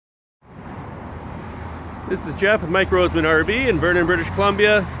This is Jeff with Mike Roseman RV in Vernon, British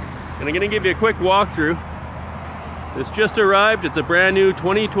Columbia, and I'm going to give you a quick walkthrough. This just arrived. It's a brand new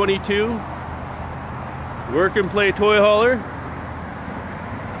 2022 work and play toy hauler.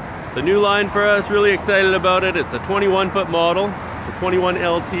 The new line for us, really excited about it. It's a 21-foot model, the 21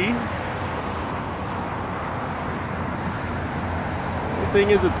 LT. The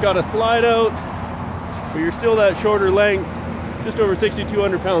thing is, it's got a slide out, but you're still that shorter length, just over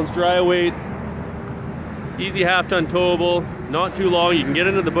 6,200 pounds dry weight. Easy half-ton towable, not too long. You can get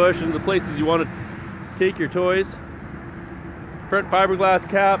into the bush, into the places you want to take your toys. Front fiberglass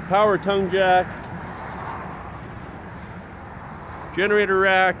cap, power tongue jack, generator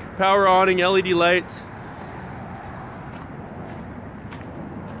rack, power awning, LED lights.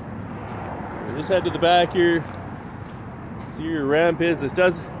 We'll just head to the back here. See where your ramp is. This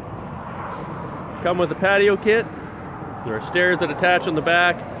does come with a patio kit. There are stairs that attach on the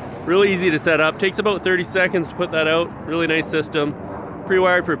back. Really easy to set up. Takes about 30 seconds to put that out. Really nice system.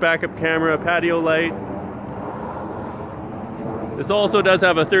 Pre-wired for backup camera, patio light. This also does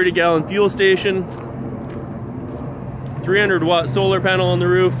have a 30-gallon fuel station. 300-watt solar panel on the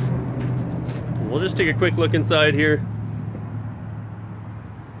roof. We'll just take a quick look inside here.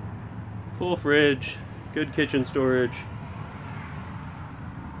 Full fridge, good kitchen storage.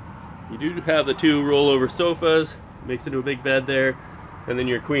 You do have the two rollover sofas, makes it into a big bed there, and then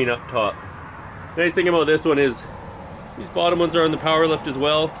your queen up top. Nice thing about this one is these bottom ones are on the power lift as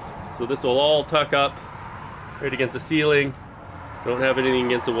well, so this will all tuck up right against the ceiling. Don't have anything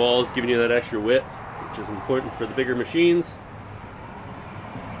against the walls, giving you that extra width, which is important for the bigger machines.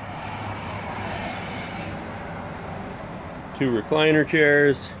 Two recliner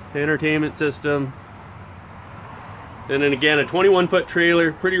chairs, entertainment system. And then again, a 21-foot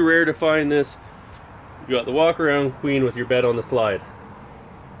trailer. Pretty rare to find this. You got the walk-around queen with your bed on the slide.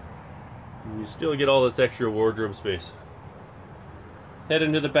 And you still get all this extra wardrobe space. Head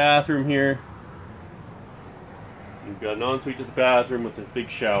into the bathroom here. You've got an ensuite to the bathroom with a big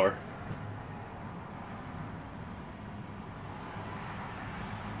shower.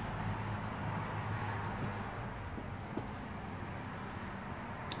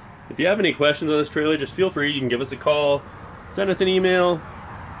 If you have any questions on this trailer, just feel free. You can give us a call, send us an email,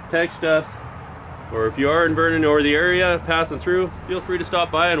 text us, or if you are in Vernon or the area passing through, feel free to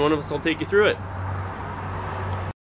stop by and one of us will take you through it.